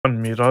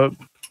meet up.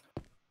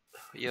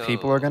 Yo.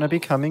 People are gonna be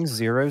coming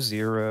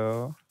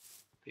 0-0.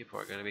 People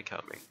are gonna be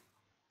coming.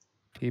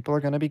 People are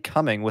gonna be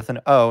coming with an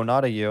O,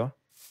 not a U.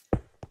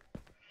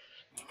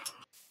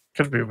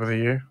 Could be with a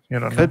U. You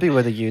don't know. Could be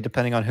with a U,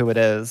 depending on who it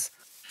is.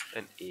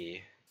 An E.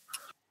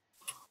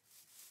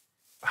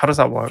 How does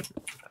that work?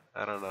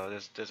 I don't know.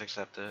 Just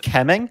accept it.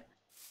 Kemming?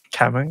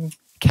 Camming?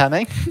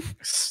 Kemming?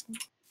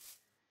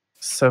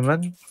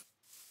 Simmon?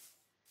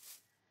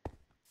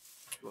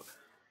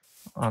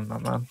 Oh no,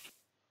 man.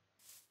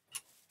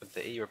 But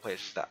the E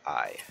replaces the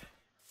I.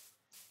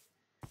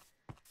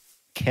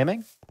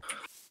 Kimming?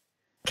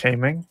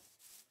 Caming?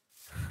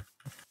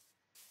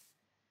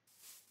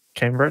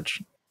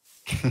 Cambridge?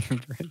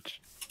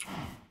 Cambridge.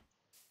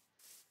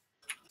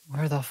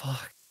 Where the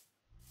fuck?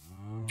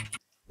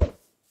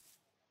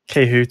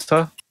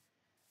 Kahuta?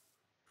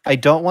 I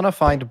don't want to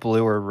find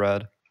blue or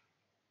red.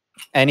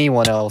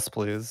 Anyone else,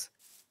 please.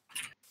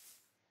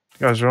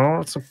 Guys, you know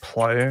what's a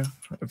play?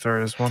 If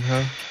there is one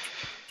here.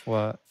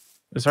 What?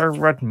 Is there a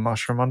red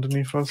mushroom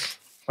underneath us,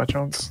 by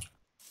chance?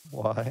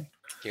 Why?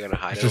 You're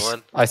gonna hide in Just-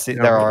 one? I see.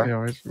 Yeah, there are.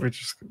 Yeah, we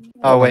just.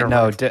 Oh, like wait, a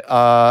no. red-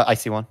 I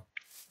see one.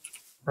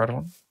 Red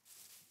one?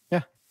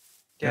 Yeah,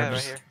 Yeah, right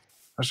just- here.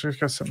 I should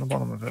go sit in the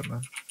bottom of it,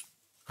 man.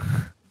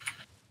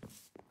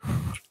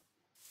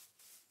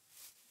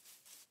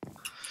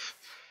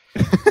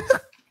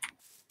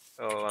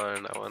 Oh,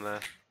 Lauren, I wanna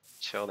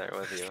chill there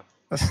with you.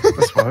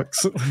 This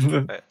works.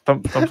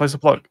 don't place a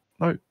block.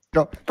 No.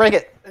 Go. Break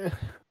it!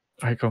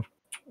 Alright, cool.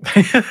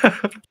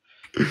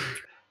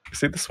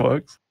 See, this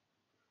works.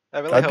 I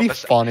really That'd hope be a,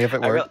 funny if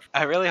it I, worked.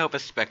 I really hope a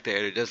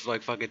spectator just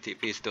like fucking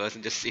TPs to us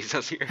and just sees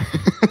us here.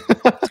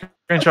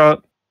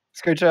 Screenshot.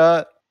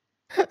 Screenshot.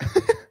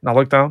 Now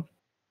look down.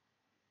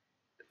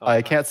 Oh, I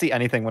no. can't see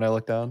anything when I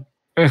look down.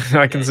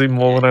 I can see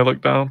more when I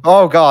look down.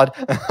 Oh, God.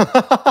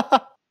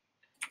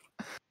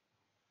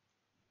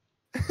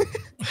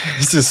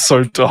 This is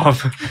so dumb.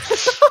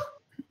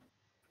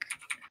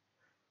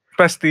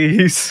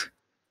 Besties.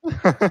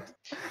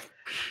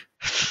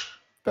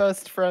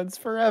 Best friends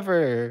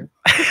forever.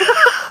 I'm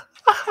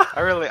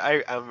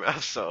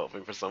so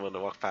hoping for someone to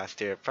walk past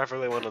here.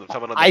 Preferably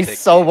someone on the I big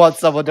so team. want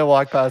someone to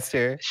walk past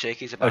here.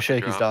 Shaky's about Oh, to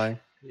Shaky's drop. dying.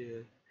 Yeah.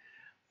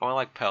 I want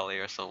like Pelly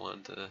or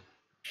someone to.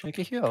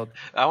 Shaky healed.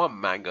 I want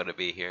Mango to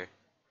be here.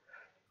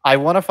 I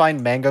want to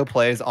find Mango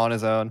plays on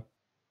his own.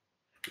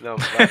 No,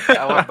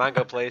 I want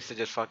Mango Place to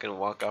just fucking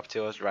walk up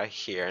to us right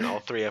here, and all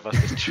three of us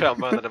just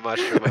jump under the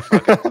mushroom and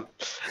fucking.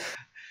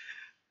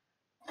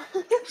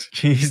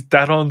 He's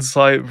dead on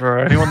sight,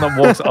 bro. Anyone that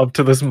walks up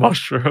to this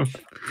mushroom,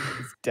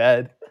 He's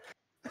dead.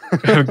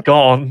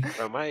 gone.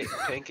 Bro, my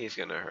pinky's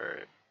gonna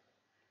hurt.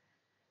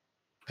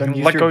 Then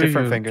use Let your go of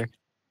different your- finger.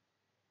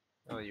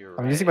 Oh, you're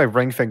right. I'm using my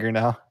ring finger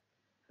now.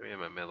 Give me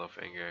my middle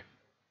finger.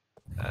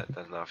 That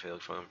does not feel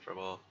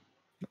comfortable.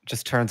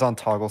 Just turns on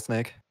toggle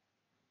snake.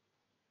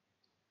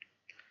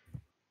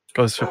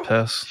 Goes for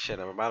piss. Shit,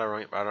 I'm about to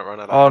run out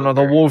of Oh no,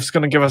 the hunger. wolf's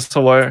gonna give us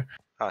away.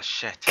 Oh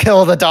shit.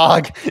 Kill the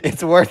dog.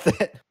 It's worth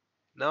it.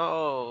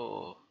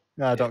 No.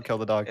 No, don't kill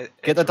the dog. It-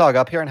 Get the it's- dog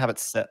up here and have it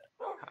sit.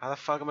 How the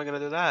fuck am I gonna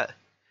do that?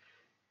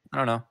 I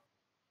don't know.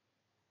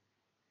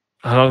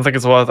 I don't think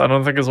it's worth. I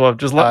don't think it's worth.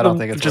 Just let I don't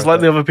them. think it's Just worth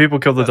let the other people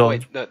kill the No, dog.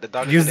 wait, no, the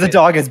dog is Use gonna the get-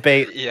 dog as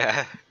bait.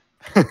 Yeah.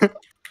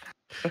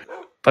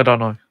 I don't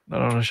know. I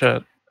don't know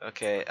shit.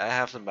 Okay, I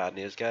have some bad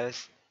news,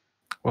 guys.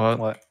 What?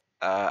 What?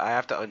 I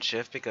have to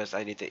unshift because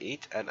I need to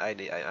eat and I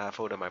have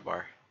food in my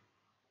bar.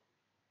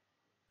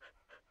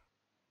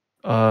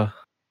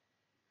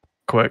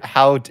 Quick.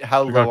 How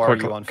Go low are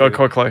quickly. you on Go food?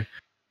 quickly.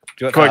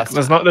 Do it Quick. fast.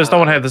 There's no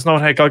one here. There's no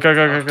one here. Go. Do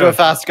Go. it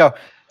fast. Go.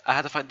 I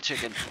had to find the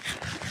chicken.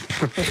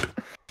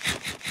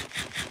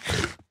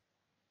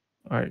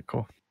 All right.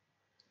 Cool.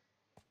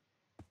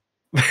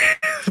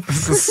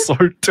 This is so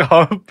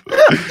dumb.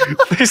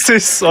 This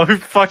is so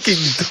fucking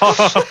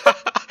dumb.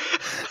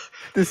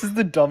 This is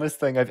the dumbest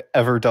thing I've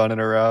ever done in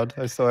a round.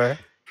 I swear.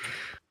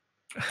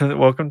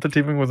 Welcome to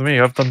teaming with me.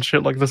 I've done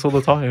shit like this all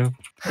the time.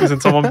 You seen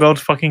someone build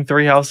fucking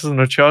 3 houses and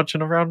a church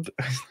in a round?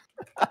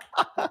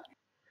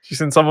 You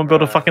seen someone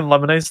build a Bruh. fucking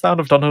lemonade stand?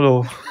 I've done it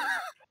all.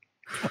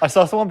 I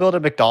saw someone build a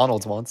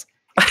McDonald's once.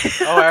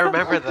 Oh, I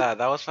remember that.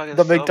 That was fucking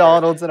The silver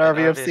McDonald's in in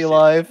RVFC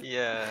Live.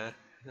 Yeah,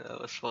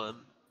 that was fun.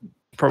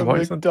 Bro, The why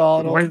is the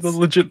McDonald's.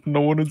 legit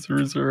no one in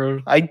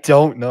 0-0? I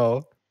don't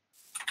know.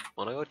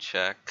 Wanna go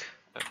check?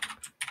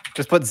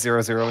 Just put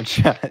 0-0 in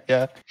chat.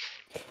 Yeah.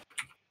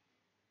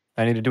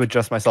 I needed to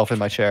adjust myself in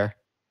my chair.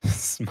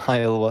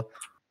 Smile.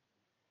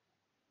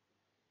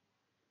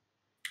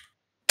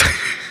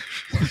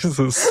 This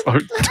is so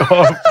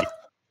dumb.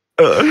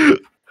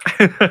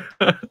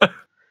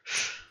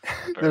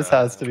 This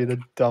has to be the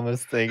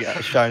dumbest thing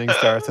Shining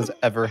Stars has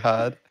ever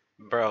had.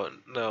 Bro,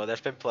 no,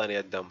 there's been plenty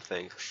of dumb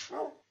things.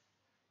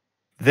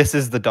 This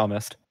is the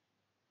dumbest.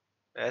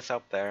 It's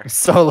up there.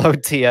 Solo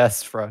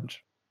TS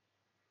French.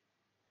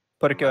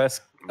 Porque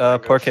es,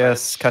 Mango porque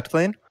es French. cut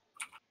clean?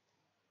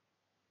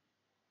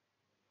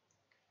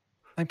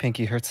 My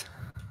pinky hurts.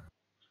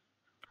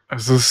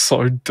 This is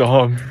so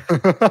dumb.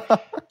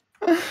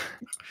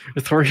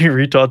 3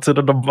 retards sit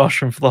on a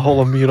mushroom for the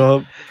whole of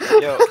meetup.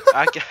 Yo,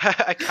 I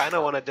kind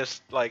of want to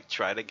just like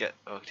try to get.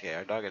 Okay,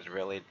 our dog is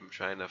really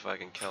trying to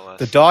fucking kill us.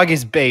 The dog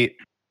is bait,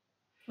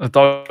 The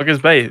dog is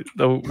bait.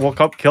 They'll walk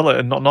up, kill it,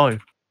 and not know.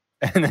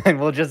 and then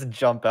we'll just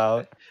jump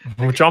out.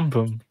 We'll jump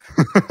him.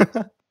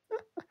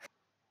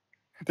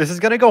 This is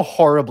gonna go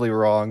horribly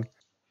wrong.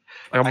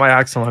 I got my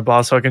axe on my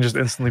bar, so I can just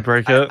instantly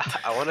break it.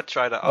 I want to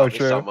try to Oh, obby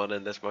true. someone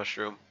in this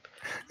mushroom.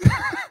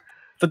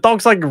 The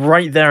dog's like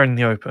right there in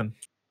the open.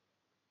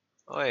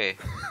 Oi.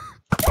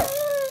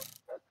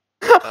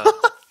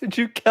 Did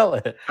you kill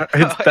it?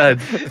 It's dead.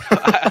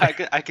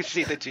 I could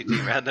see the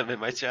GG random in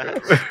my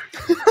chat.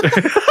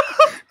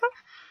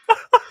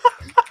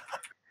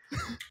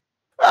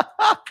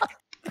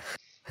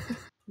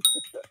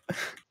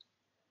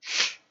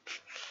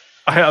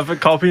 I have it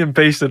copy and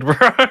pasted, bro.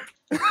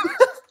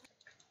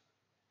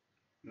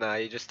 Nah,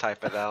 you just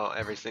type it out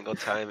every single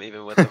time,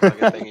 even with the fucking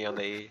thingy on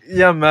the E.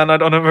 Yeah, man. I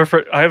don't have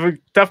a. I have a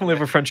definitely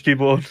have a French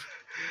keyboard.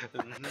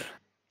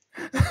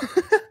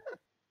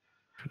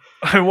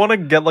 I want to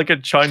get like a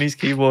Chinese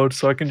keyboard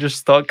so I can just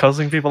start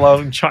cussing people out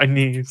in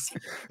Chinese.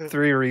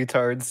 3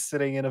 retards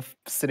sitting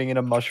in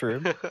a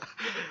mushroom.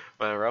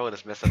 Man, Rowan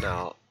is missing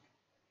out.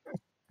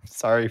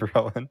 Sorry,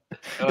 Rowan.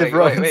 Oh, If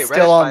Rowan's Red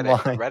still is online.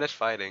 fighting. Red is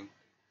fighting.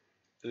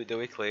 Do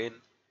we clean?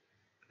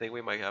 I think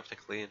we might have to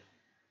clean.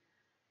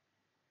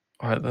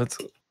 All right, let's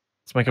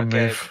make a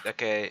Okay, move.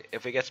 okay.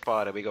 If we get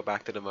spotted, we go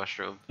back to the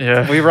mushroom.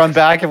 Yeah. We run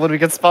back, and when we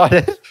get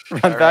spotted, run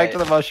back Alright. to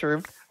the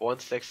mushroom.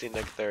 160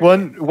 neg 30.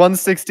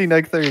 160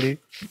 neg 30.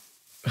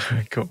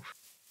 Cool.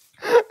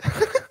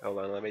 Hold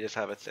on, let me just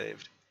have it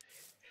saved.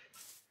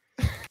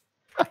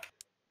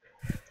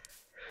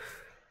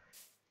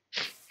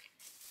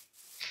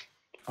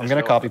 I'm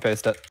gonna copy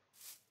paste it.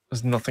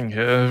 There's nothing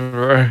here,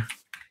 bro.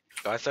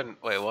 Oh, I said,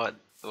 wait, what?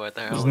 What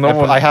the hell? There's no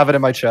one. I have it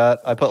in my chat.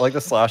 I put like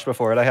the slash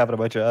before it. I have it in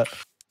my chat.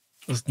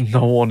 There's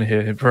no one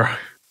here, bro.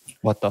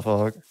 What the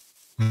fuck?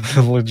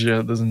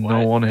 Legit, there's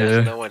no one There's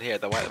here. no one here.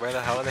 Where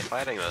the hell are they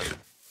fighting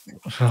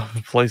then?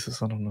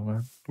 Places, I don't know,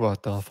 man.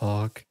 What the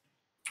fuck?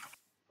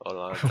 Hold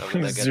on. I'm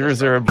gonna get Zero this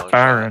zero fucking long shot.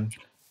 Baron.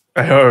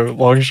 Ayo,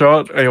 long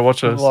shot. Ayo,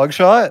 watch this. Long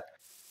shot?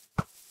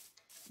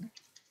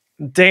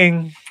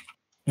 Ding.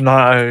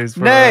 Nice,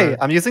 bro. Nay!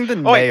 I'm using the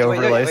Oh, nay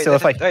overlay, so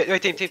if I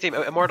wait, team,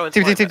 Immortal and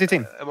Team, Slime.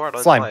 team. Immortal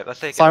and Slime. Slime. Let's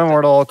take Slime it.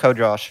 Immortal, Code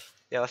Josh.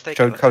 Yeah, let's take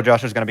Code it.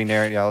 Josh is gonna be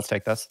near it. Yeah, let's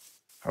take this.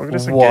 How good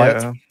is a What?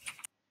 gear?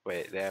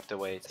 Wait, they have to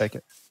wait. Take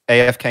it.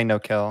 AFK no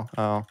kill.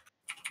 Oh.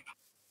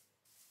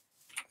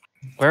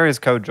 Where is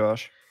Code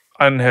Josh?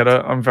 I didn't hit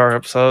it. I'm very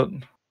upset.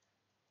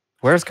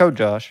 Where's Code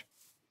Josh?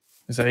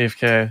 He's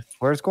AFK.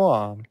 Where's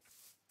Guam?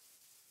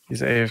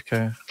 He's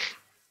AFK.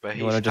 But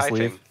You wanna he's just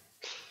typing. leave?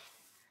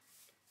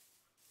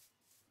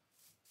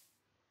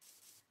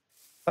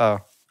 Oh,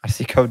 I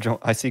see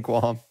I see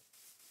Guam.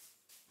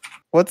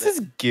 What's his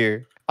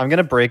gear? I'm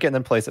gonna break it and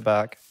then place it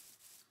back.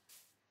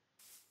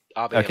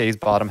 Obby Okay, him. he's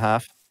bottom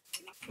half.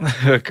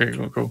 Okay,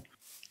 cool.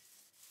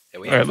 Yeah,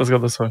 we All right, have, let's go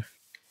this way.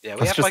 yeah,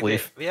 we let's have just like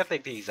leave. we have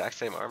like the exact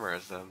same armor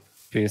as them.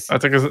 Peace. I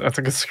took a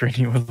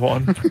screeny with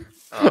one.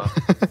 Oh.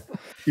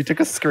 You took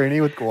a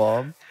screeny with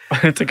Guam.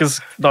 I took a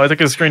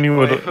screeny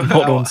with Wait,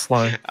 Immortal and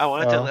Slime. I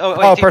wanted to. Oh, Oh,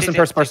 wait, team,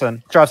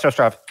 person.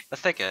 Strav.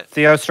 Let's take it.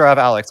 Theo, Strav,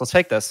 Alex. Let's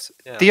take this.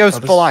 Yeah. Theo's Oh,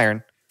 this- full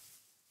iron.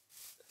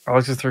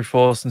 Alex is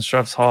 3/4 and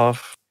Strav's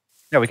half.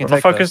 Yeah, we can Well,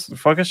 take focus this.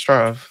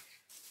 Strav.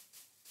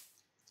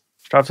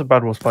 Strav's a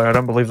bad Wars player. I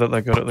don't believe that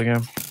they're good at the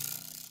game.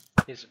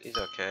 He's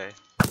okay.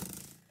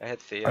 I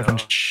hit Theo. I can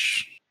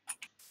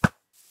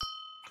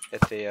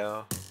Hit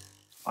Theo.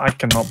 I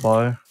cannot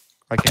buy.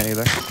 I can't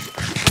either.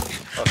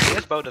 Oh,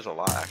 Theo's bow does a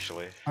lot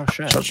actually. Oh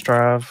shit. Shot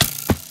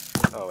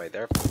Strav. Oh wait,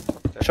 they're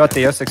Shot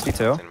Theo 62.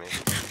 chasing me.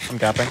 I'm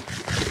gapping.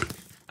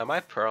 I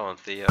might Pearl on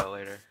Theo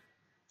later.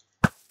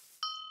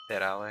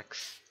 Hit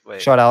Alex.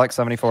 Wait. Shot Alex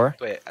 74.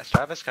 Wait,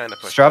 Stravis kind of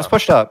pushed. Strav's up.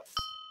 pushed up.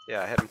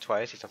 Yeah, I hit him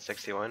twice. He's on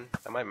 61.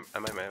 I might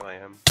melee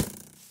him.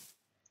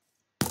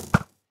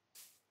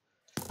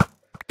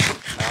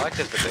 Alex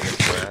is the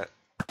biggest threat.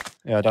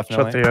 Yeah, Shot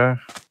definitely. Theo.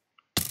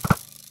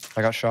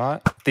 I got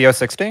shot. Theo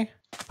 60.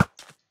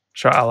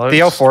 Shot Alex.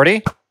 Theo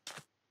 40.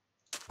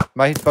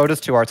 My bow does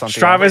 2 arts on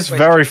Theo. Strav is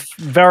Wait.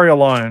 very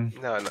alone.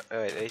 No,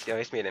 wait,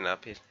 he's meeting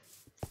up.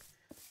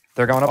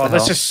 They're going up Oh, the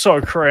this hill. is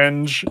so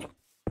cringe.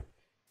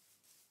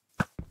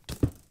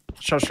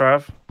 Shot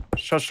Strav.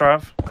 Shot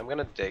Strav. I'm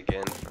gonna dig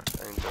in.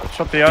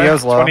 Shot Theo.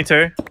 Theo's low.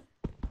 22.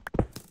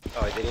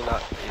 Oh, did he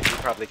not? He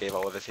probably gave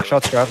all of his healing.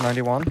 Shot Strav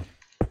 91.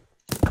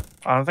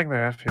 I don't think they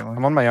have healing.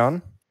 I'm on my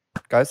own.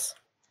 Guys,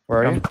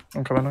 where are you?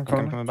 I'm coming. I'm I'm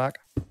coming. coming back.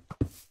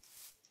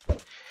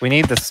 We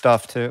need this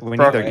stuff too. We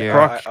Brock, need their Okay, gear.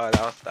 Brock.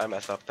 I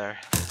messed up there.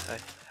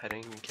 I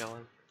didn't even kill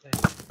him.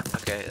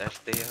 Okay, that's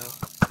Theo.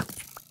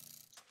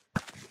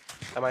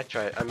 I might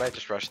try. I might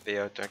just rush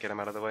Theo to get him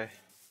out of the way.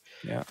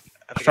 Yeah.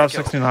 I think I Strav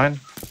killed- 69.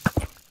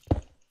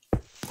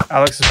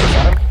 Alex is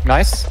pushing him.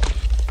 Nice.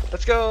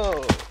 Let's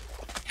go.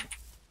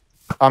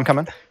 I'm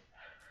coming.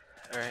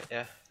 All right,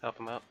 yeah, help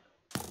him out.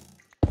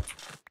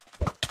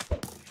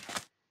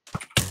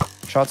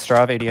 Shot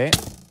Strav 88.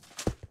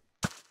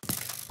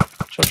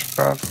 Shot Just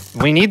drive.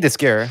 We need this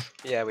gear.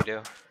 Yeah, we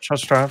do.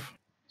 Just drive.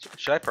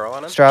 Should I pearl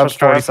on him? Strav Just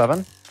drive.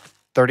 47.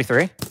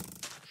 33.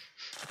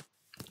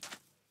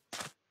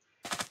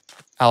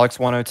 Alex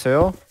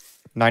 102.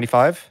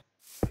 95.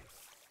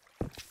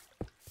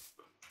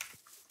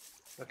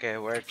 Okay,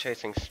 we're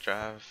chasing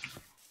Strav.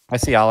 I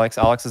see Alex.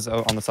 Alex is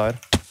on the side.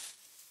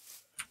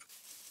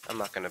 I'm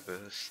not gonna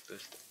boost.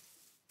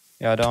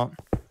 Yeah, I don't.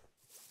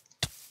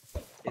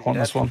 Is On he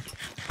this dead? one.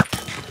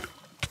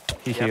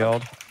 He Yeah.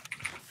 healed.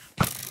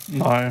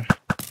 No. I'm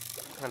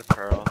gonna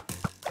pearl.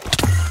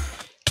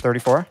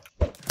 34.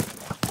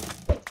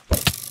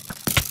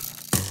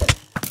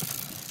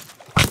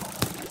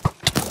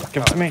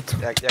 Give it to me.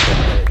 Yeah, get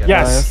it.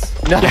 Yes.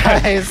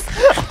 Nice.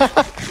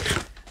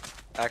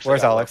 Actually,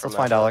 Where's got one Alex? from Let's that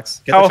find one.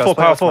 Alex. Get Powerful, the chest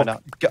plate, let's powerful. find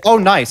out. Oh,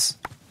 nice.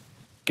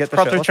 Get the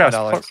Prod shit. through Let's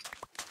find chest.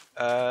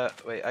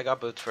 Alex. Wait, I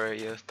got boot for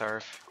you,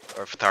 Tarf.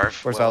 Or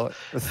Tarf. Where's Will.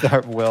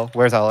 Alex? Will.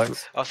 Where's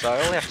Alex? Also, I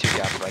only have 2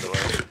 gaps, by the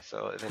way.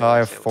 So if I anyone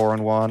have say- 4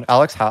 and 1.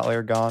 Alex Hatley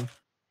are gone. Can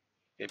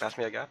you pass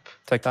me a gap?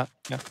 Take that.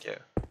 Yeah. Thank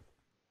you.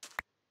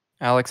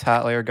 Alex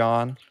Hatley are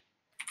gone.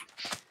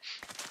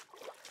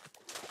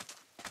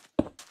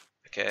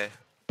 Okay.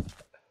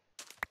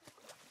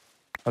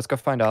 Let's go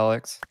find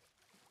Alex.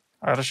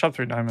 I got a shot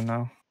through diamond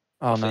now.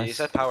 Oh, So you nice.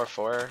 said power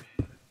 4.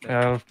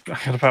 Yeah,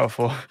 I got a power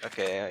 4.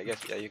 Okay, I guess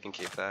yeah, you can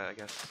keep that. I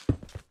guess.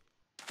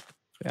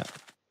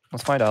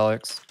 Let's find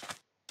Alex.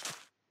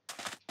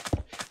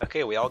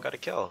 Okay, we all got a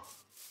kill.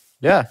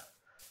 Yeah.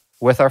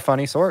 With our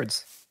funny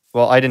swords.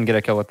 Well, I didn't get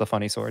a kill with the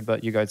funny sword,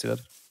 but you guys did.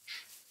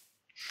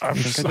 I'm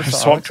think I I just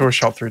saw swapped Alex. to a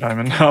shot through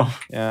diamond now.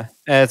 Yeah.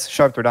 And it's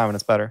sharp through diamond.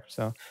 It's better.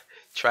 So.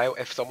 Try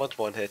if someone's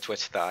one hit,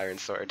 switch to the iron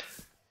sword.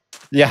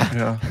 Yeah.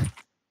 Yeah.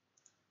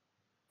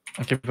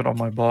 I'll keep it on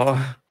my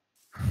bar.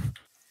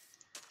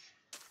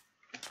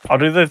 I'll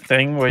do the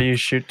thing where you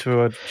shoot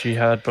to a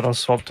jihad, but I'll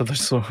swap to the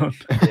sword.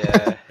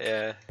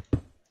 Yeah.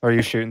 Or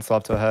you shoot and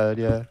swap to a head.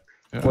 Yeah.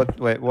 Yeah. What?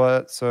 Wait.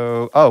 What?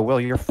 So. Oh,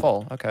 Will, you're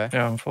full. Okay.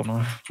 Yeah, I'm full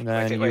now. And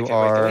then Wait, you wait,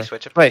 are. can we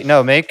switch it? Wait. please?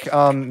 No. Make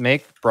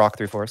Brock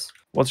 3-4s.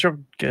 What's your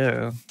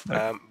gear?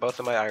 Like, Both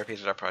of my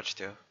IRPs are proj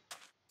too.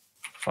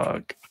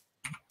 fuck.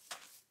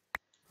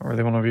 I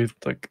really want to be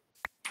like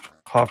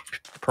half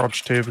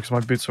proj too because my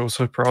boots are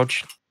also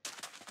proj.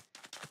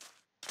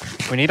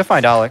 We need to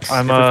find Alex.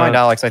 I'm, if we find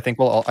Alex, I think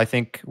we'll.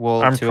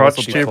 I'm two of us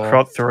will proj be 2, full.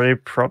 prot 3,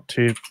 prot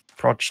 2,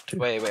 proj 2.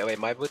 Wait.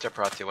 My boots are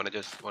proj too.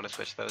 Wanna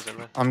switch those in?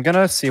 I'm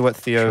gonna see what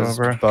Theo's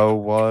Sure, bro. bow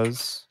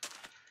was,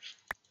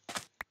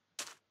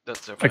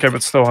 Those are Okay,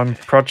 but still, I'm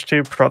proj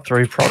 2, prot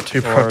 3, prot 2,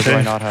 or prot do I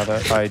 2. not have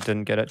it? I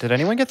didn't get it. Did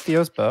anyone get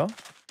Theo's bow?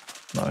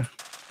 No.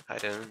 I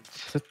didn't.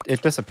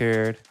 It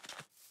disappeared.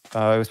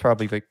 It was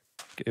probably good.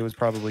 It was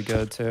probably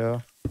good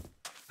too.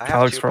 I have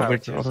Alex 2 probably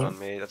power got 2s it. on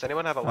me. Does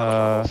anyone have a lot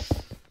of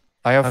levels?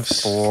 I have I've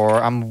s-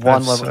 4. I'm I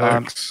one have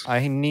level. 6. I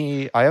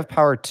have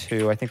power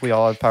 2. I think we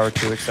all have power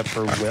 2 except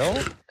for Will.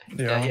 Yeah,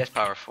 Yeah, he has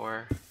power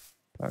 4.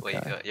 Okay.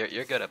 Wait,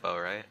 you're good at bow,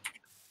 right?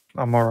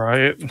 I'm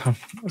alright. I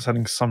was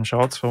hitting some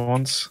shots for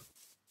once.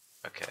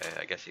 Okay,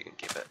 I guess you can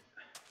keep it.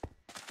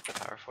 The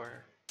power 4.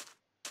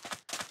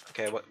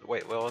 Okay,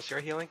 wait, what was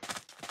your healing?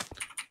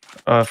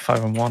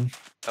 5 and 1.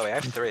 Oh wait, I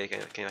have 3.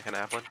 Can I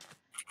have one?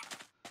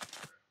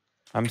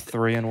 I'm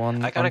 3 and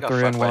 1. I kinda I'm got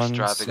 3 fucked and by 1.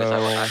 Strap because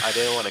So I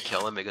didn't want to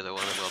kill him because I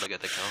wasn't able to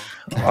get the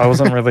kill. I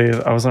wasn't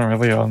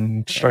really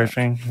on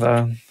strafing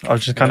there. I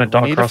was just kind of we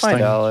dark need to find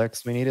rusting.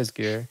 Alex. We need his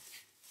gear.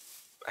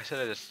 I should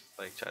have just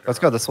like tried to Let's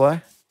go run. this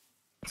way.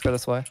 Let's go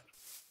this way.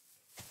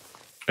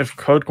 If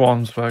Code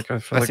Guam's back, I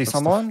feel I like see that's the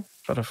someone.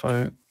 better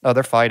fight. Oh,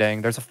 they're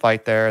fighting. There's a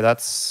fight there.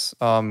 That's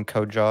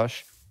Code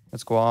Josh.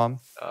 That's Guam.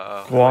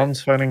 Wait,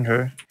 Guam's fighting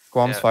who?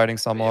 Guam's Yeah, fighting we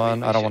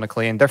someone. I don't should- want to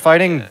clean. They're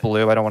fighting yeah.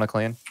 blue. I don't want to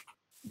clean.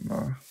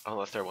 No.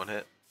 unless they're one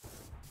hit.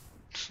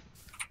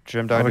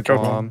 Jim Oh, died to the Code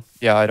Guam. Guam.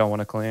 Yeah, I don't want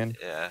to clean.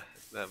 Yeah,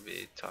 that'd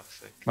be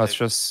toxic. Let's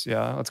just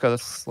let's go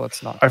this.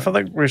 Let's not. I feel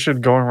like we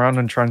should go around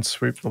and try and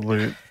sweep the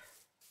loot.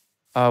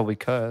 Oh, we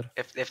could.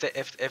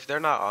 If they're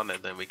not on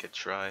it, then we could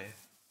try.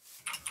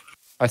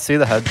 I see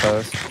the head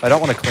post. I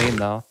don't want to clean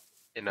though.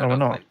 Yeah, No, we're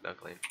not. Clean, no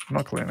clean. I'm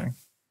not cleaning.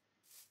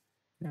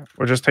 Yeah.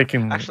 We're just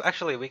taking.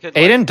 Actually, we could.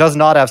 Aiden does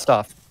not have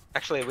stuff.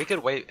 Actually, we could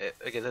wait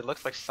because it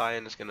looks like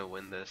Cyan is gonna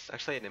win this.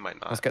 Actually, they might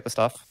not. Let's get the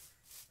stuff.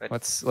 Wait,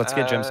 Let's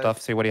get Jim's uh, stuff.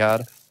 See what he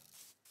had.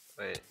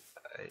 Wait,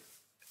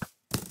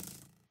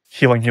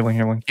 Healing.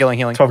 Healing.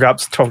 12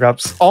 gaps. 12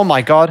 gaps. Oh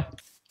my god.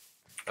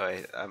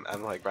 wait.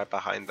 I'm like right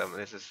behind them.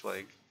 This is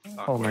like.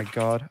 Oh my awkward.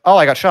 god. Oh,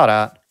 I got shot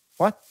at.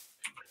 What?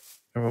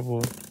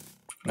 We'll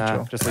Nah,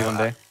 chill. just leave him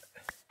be.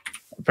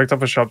 Picked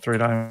up a shop 3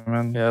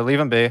 diamond. Yeah, leave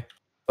him be.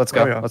 Let's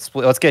go. Oh, yeah.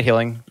 Let's get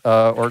healing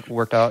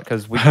worked out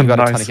because we got a ton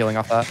Nice. of healing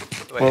off that.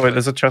 Wait,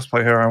 there's a chest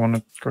plate here. I want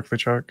to quickly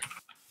check.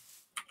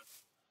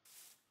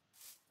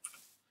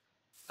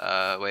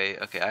 Wait.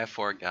 Okay, I have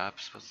 4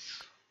 gaps.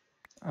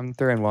 I'm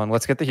 3 and 1.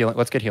 Let's get the healing.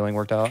 Let's get healing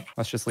worked out.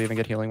 Let's just leave and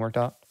get healing worked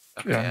out.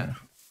 Okay, Yeah. yeah.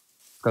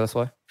 Go this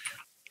way.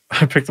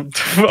 I picked up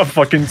a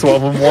fucking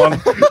 12 and 1.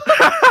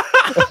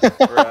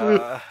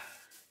 Bruh.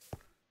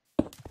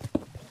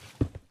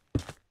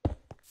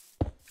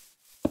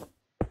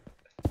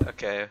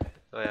 Okay.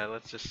 Oh, yeah.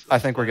 I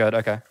think we're split. good.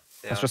 Okay.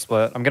 Yeah, Let's just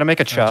split. I'm gonna make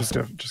a Yeah, chest.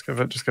 just give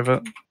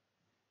it.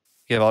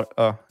 Give out.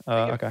 Oh,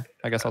 give- okay.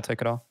 I guess I'll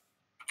take it all.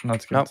 No,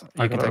 it's good. Nope,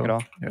 I you can got take it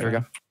all. Yeah. Here we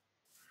go.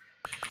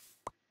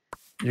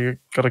 You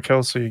got a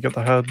kill, so you get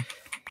the head.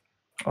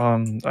 I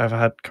have a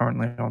head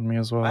currently on me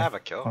as well. I have a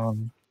kill.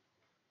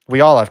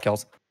 We all have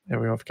kills. Yeah,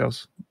 we have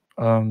kills.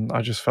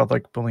 I just felt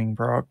like bullying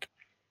Brock.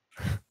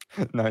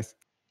 Nice.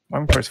 My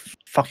inventory's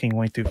fucking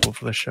way too full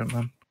for this shit,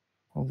 man.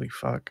 Holy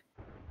fuck.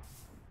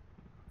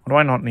 What do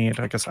I not need?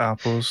 I guess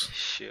apples.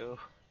 Shoo.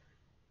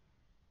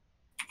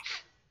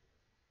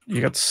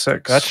 You got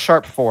 6. That's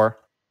sharp 4.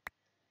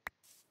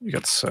 You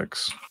got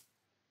 6.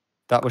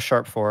 That was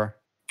sharp 4.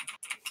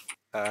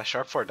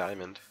 Sharp 4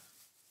 diamond.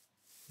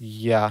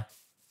 Yeah,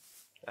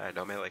 Alright,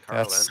 no melee Carl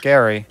that's then.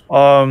 scary.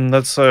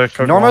 That's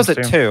Coco Normo's Wong's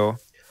at team. 2.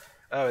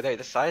 Oh, there,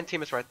 the Cyan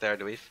team is right there.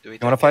 Do we You want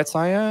to take fight it?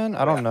 Cyan?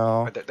 I don't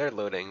know. Or they're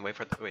looting. Wait,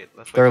 let's wait.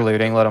 They're for them to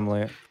looting. loot. Let them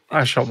loot.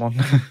 I shot one.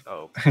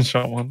 Oh, I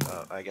shot one.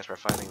 I guess we're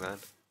fighting then.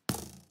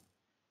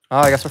 Oh,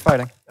 I guess we're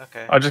fighting.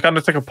 Okay. I just got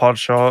to take a pod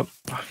shot.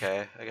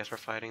 Okay, I guess we're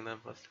fighting them.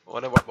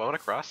 Want to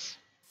cross?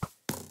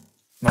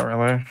 Not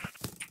really.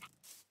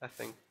 I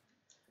think.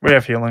 We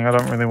have healing. I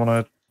don't really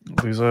want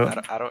to lose it.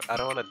 I don't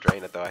want to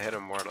drain it though. I hit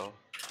immortal.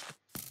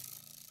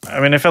 I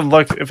mean, if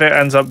it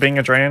ends up being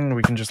a drain,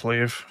 we can just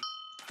leave.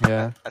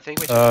 Yeah. I think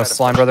we should try to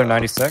Slime push, Brother though.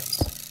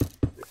 96.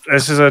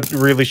 This is a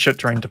really shit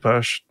drain to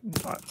push.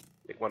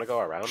 You want to go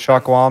around?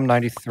 Shockwam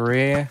 93.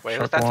 Wait,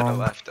 who's that to the Shockwam.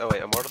 left? Oh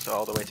wait, immortal's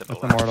all the way to the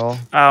With left. Immortal.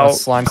 Ow.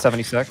 Slime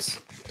 76.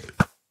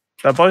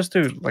 That boys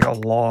do like a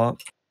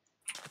lot.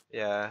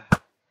 Yeah.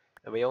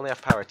 And we only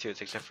have power 2,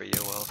 except for you,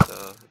 Will.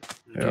 So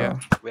Yeah.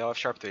 we all have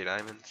sharp 3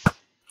 diamonds.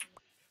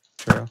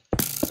 True.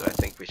 So I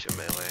think we should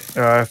melee.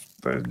 Yeah.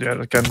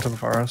 Yeah. Get into the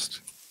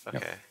forest.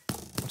 Okay.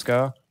 Let's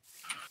go.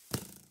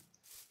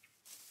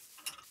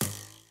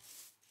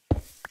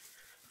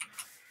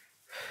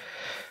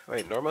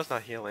 Wait, Norma's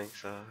not healing,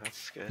 so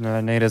that's good. No,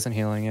 Nate isn't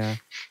healing, yeah.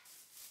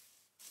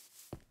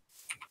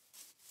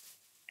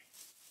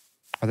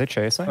 Are they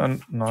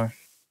chasing? No.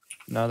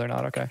 No, they're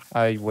not. Okay.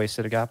 I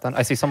wasted a gap then.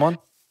 I see someone.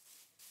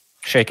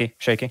 Shaky.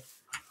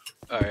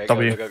 Alright,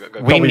 W. go.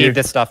 We W. need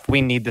this stuff.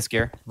 We need this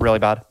gear. Really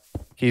bad.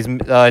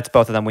 It's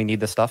both of them. We need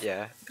this stuff.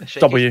 Yeah.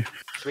 W.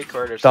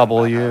 3/4.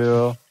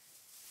 W.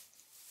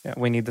 Yeah,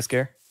 we need this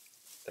gear.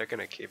 They're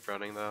gonna keep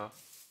running though.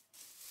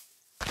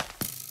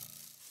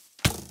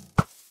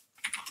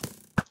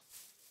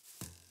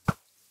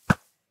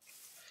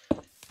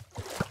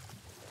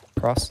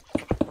 Cross.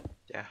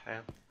 Yeah, I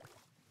am.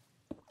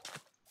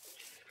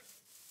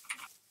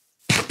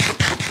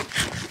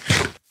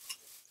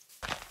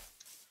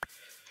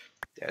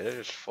 Yeah, they're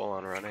just full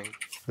on running.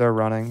 They're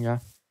running, yeah.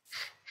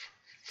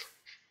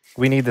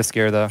 We need this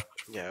gear though.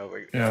 Yeah,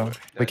 Yeah.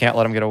 We can't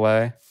let them get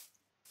away.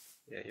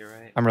 Yeah, you're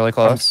right. I'm really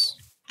close.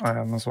 I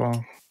am as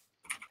well.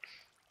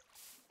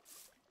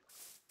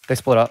 They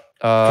split up.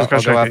 Just I'll go go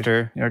shaky.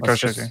 after. Yeah, go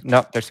let's just- shaky.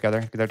 No, they're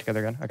together. They're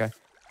together again. Okay.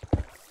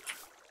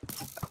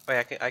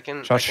 Wait, I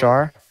can. Shot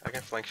Shar. I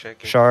can flank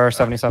shaking. Shar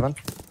 77.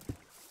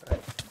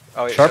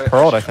 Oh, wait, Sharp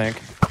pearled, I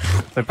think.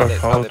 They both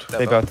called.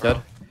 They both did.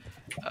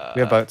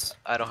 We have boats.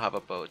 I don't have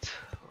a boat.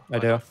 I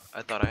do.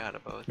 I thought I had a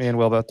boat. Me and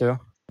Will both do.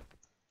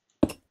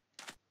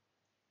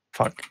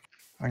 Fuck.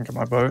 I can get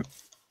my boat.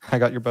 I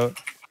got your boat.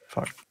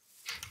 Fuck.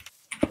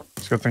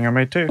 It's a good thing I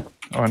made 2.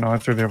 Oh no, I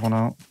threw the other one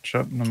out.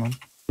 Shit, never mind.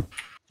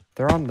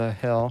 They're on the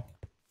hill.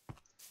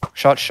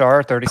 Shot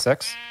Shar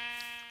 36.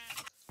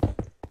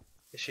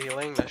 Is she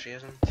healing? No, she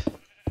isn't.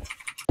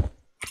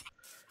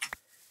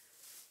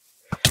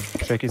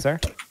 Shaky's there.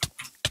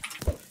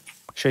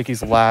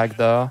 Shaky's lag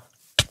though.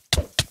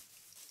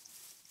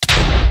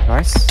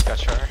 Nice. Got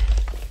Char.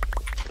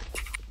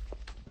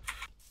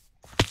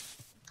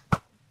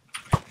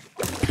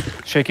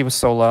 Shaky was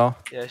so low.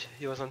 Yeah,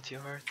 he was on 2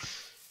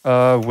 hearts.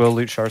 We'll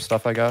loot Char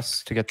stuff, I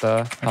guess, to get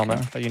the helmet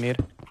Okay. that you need.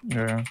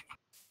 Yeah.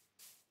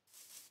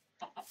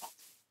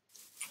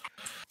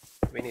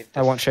 We need. This.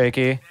 I want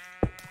Shaky.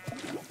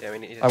 Yeah, we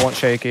need. I want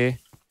Shaky.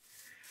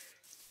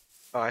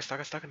 Oh, I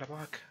got stuck in the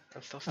block.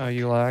 I'm still stuck. Oh,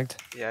 you lagged.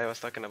 Yeah, I was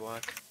stuck in the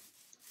block.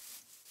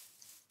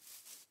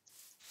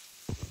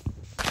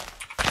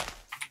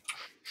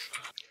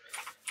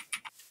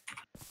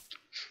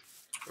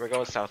 We're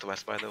going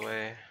southwest, by the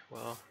way.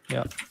 Well,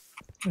 Yeah.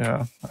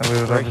 I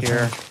looted Right everything.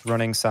 here,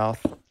 running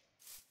south.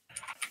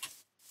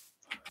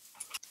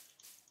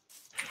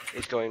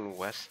 he's going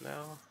west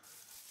now.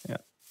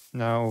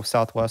 No,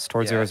 southwest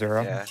towards Yeah,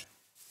 0-0. Yeah.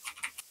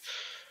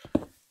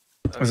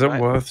 Is it I-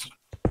 worth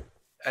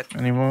I-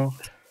 anymore?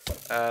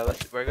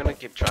 We're gonna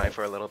keep trying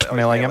for a little bit. Oh, he's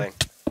Mailing him. mailing.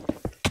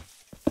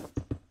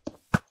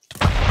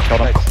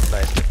 Killed him.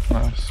 Nice.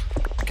 Nice.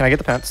 Can I get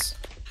the pants?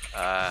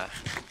 Yeah.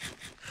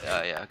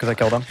 Because I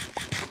killed him.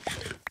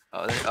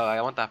 Oh,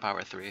 I want that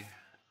power 3.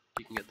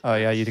 You can get. Oh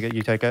yeah, you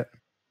take it.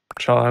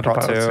 Chill out Prot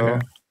about it. 2.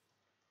 Okay.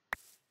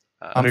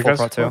 Uh, I'm What do you full guys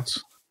prot 2.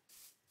 quotes?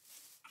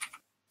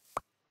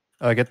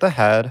 Get the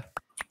head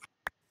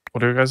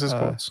What are you guys' Uh,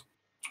 quotes?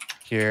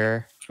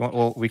 here. If you want,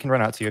 well, we can run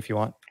out to you if you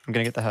want. I'm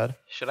gonna get the head.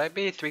 Should I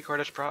be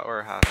 3/4 prot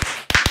or half?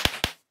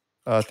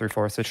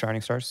 3/4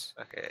 shining stars.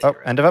 Okay. Oh, you're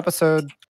right. end of episode.